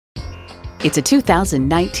It's a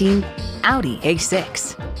 2019 Audi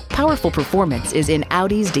A6. Powerful performance is in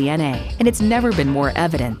Audi's DNA, and it's never been more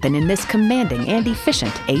evident than in this commanding and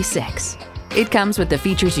efficient A6. It comes with the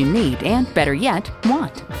features you need and, better yet,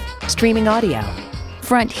 want. Streaming audio,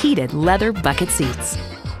 front heated leather bucket seats,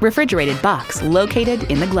 refrigerated box located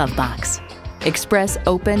in the glove box, express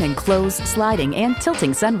open and close sliding and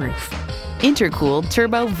tilting sunroof, intercooled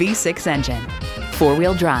turbo V6 engine,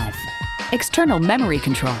 four-wheel drive, external memory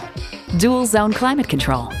control, dual zone climate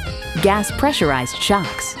control, gas pressurized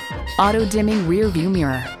shocks, auto dimming rear view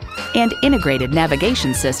mirror, and integrated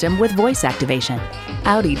navigation system with voice activation.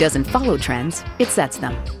 Audi doesn't follow trends, it sets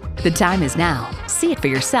them. The time is now. See it for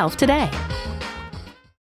yourself today.